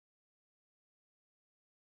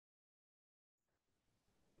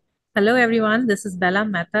Hello everyone, this is Bella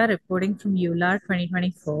Mehta reporting from Eular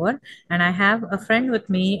 2024, and I have a friend with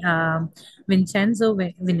me, Vincenzo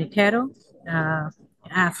Venerito,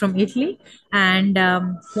 uh, from Italy, and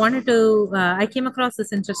I came across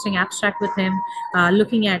this interesting abstract with him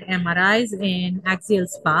looking at MRIs in axial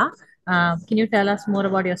SpA. Can you tell us more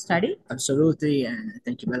about your study? Absolutely, and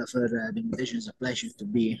thank you, Bella, for the invitation. It's a pleasure to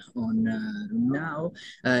be on Room Now.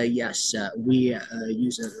 Yes, we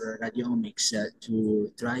use Radiomics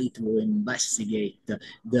to try to investigate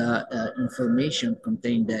the information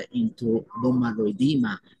contained into bone marrow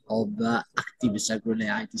edema of active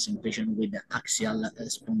sacroiliitis in patients with axial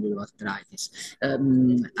spondyloarthritis.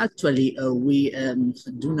 Actually, we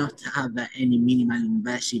do not have any minimal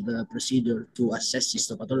invasive procedure to assess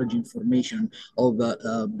histopathology information of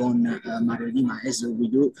bone marrow edema as we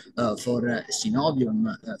do for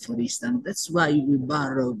synovium, for instance. That's why we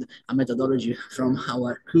borrowed a methodology from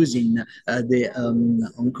our cousin, the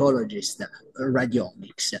oncologist,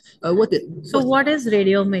 Radiomics. So, what is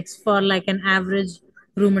radiomics for like an average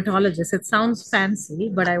rheumatologist? It sounds fancy,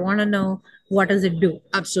 but I want to know what does it do?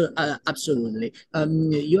 Absolutely.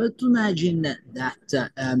 You have to imagine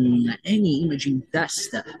that any imaging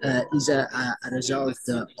test is a result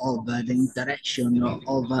of the interaction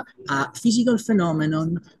of a physical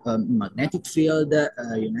phenomenon, magnetic field,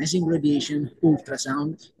 ionizing radiation,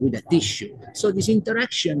 ultrasound with a tissue. So this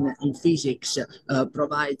interaction in physics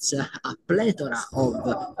provides a plethora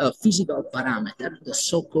of physical parameters, the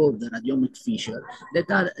so-called radiomic feature,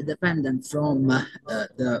 that are dependent from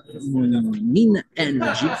the mean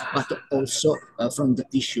energy, but also from the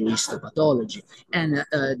tissue histopathology. And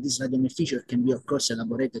this radiomic feature can be, of course,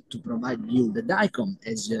 elaborated to provide you the DICOM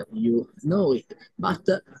as you know it, but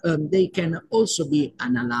they can also be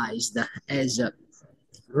analyzed as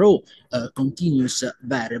raw continuous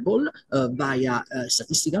variable via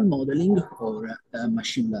statistical modeling or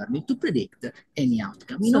machine learning to predict any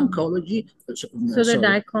outcome. In So, oncology, so the sorry,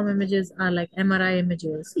 DICOM images are like MRI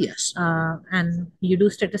images, yes, and you do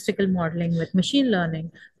statistical modeling with machine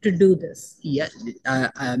learning to do this. yes,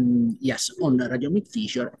 on radiomic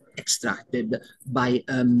feature extracted by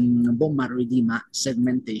bone marrow edema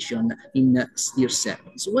segmentation in steer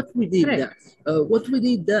cells. Correct. What we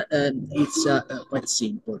did, it's quite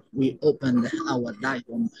simple. We opened our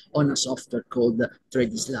DICOM on a software called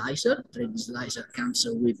 3D Slicer. 3D Slicer comes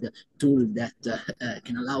with a tool that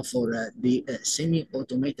can allow for the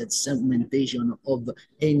semi-automated segmentation of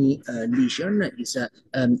any lesion. It's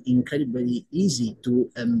incredibly easy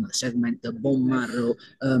to segment the bone marrow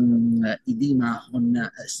edema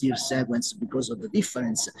on steer sequence because of the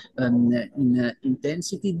difference in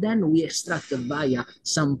intensity. Then we extract via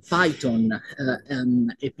some Python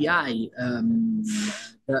API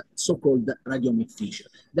the so-called radiomic feature.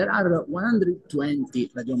 There are 120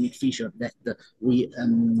 radiomic features that we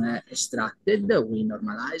extracted, we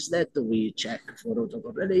normalized that, we check for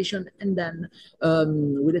autocorrelation, and then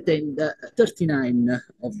we retained 39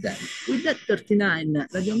 of them. With that 39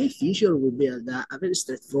 radiomic feature, we build a very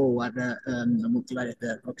straightforward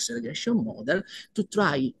multivariate Cox regression model to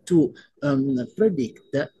try to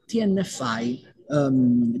predict TNFI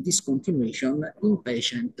discontinuation in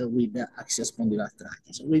patient with axial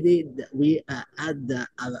spondyloarthritis. We had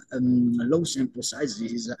a low sample size.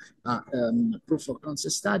 This is a proof of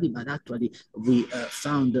concept study, but actually we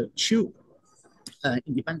found two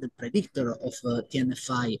independent predictor of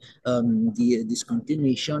TNFI, the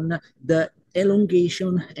discontinuation, the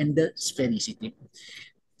elongation and the sphericity.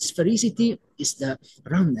 Sphericity is the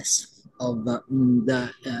roundness of the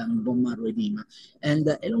bone marrow edema, and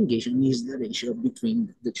the elongation is the ratio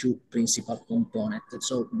between the two principal components.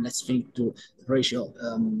 So let's think to ratio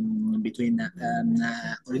between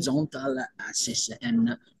horizontal axis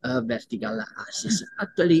and vertical axis.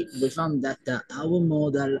 Actually, we found that our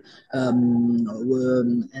model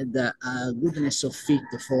had a goodness of fit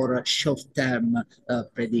for short-term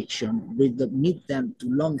prediction. With the mid-term to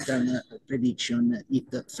long-term prediction,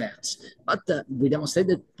 it fails. But we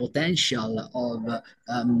demonstrated potential of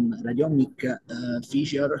radiomic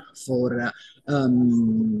feature for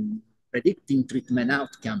predicting treatment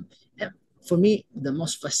outcome. For me, the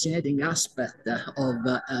most fascinating aspect of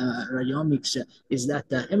radiomics is that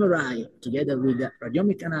MRI, together with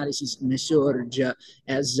radiomic analysis, may serve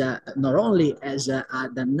as not only as a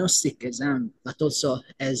diagnostic exam, but also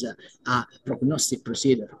as a prognostic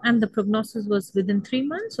procedure. And the prognosis was within 3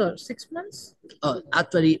 months or 6 months?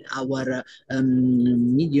 Actually, our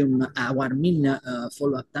our mean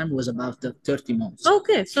follow-up time was about 30 months.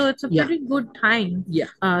 Okay, so it's a Yeah, pretty good time.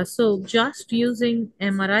 yeah. So just using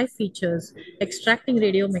MRI features, extracting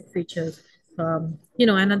radiomic features,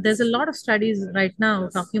 and there's a lot of studies right now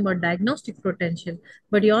talking about diagnostic potential,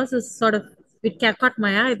 but yours is sort of, caught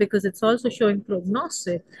my eye because it's also showing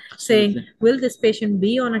prognostic, saying, Absolutely. will this patient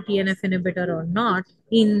be on a TNF inhibitor or not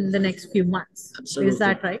in the next few months? Absolutely. Is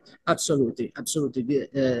that right? Absolutely, absolutely.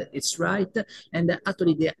 It's right. And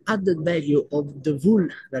actually, the added value of the full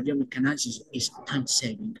radiomic analysis is time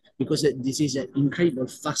saving, because this is incredible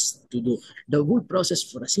fast to do. The whole process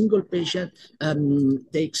for a single patient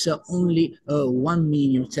takes only 1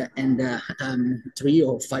 minute and 3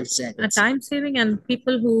 or 5 seconds. A time saving, and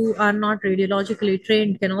people who are not radiologically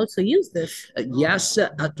trained can also use this. Yes,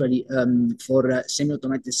 actually, for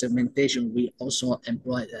semi-automatic segmentation, we also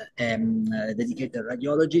employ a dedicated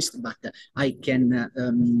radiologist, but I can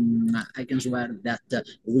swear that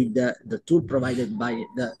with the tool provided by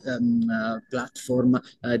the platform,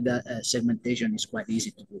 the segmentation is quite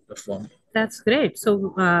easy to perform. That's great.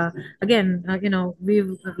 So again,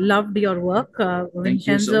 we've loved your work, Thank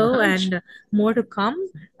you so Vincenzo, much. and more to come.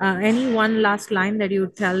 Any one last line that you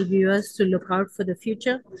would tell viewers to look out for the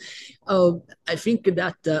future? I think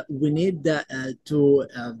that we need to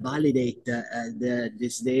validate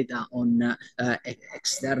this data on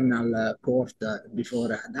external court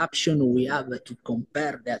before adoption. We have to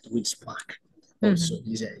compare that with SPAC. Also,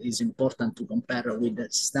 is important to compare with the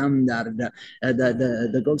standard,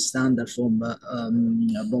 the gold standard from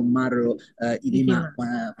bone marrow edema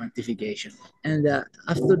quantification. And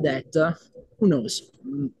after that, who knows?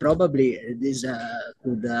 Probably this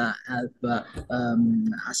could help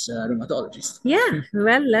as a rheumatologist. Yeah,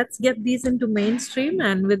 well, let's get these into mainstream.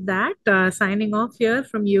 And with that, signing off here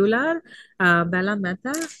from Eular, Bella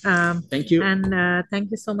Mehta. Thank you. And thank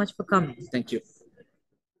you so much for coming. Thank you.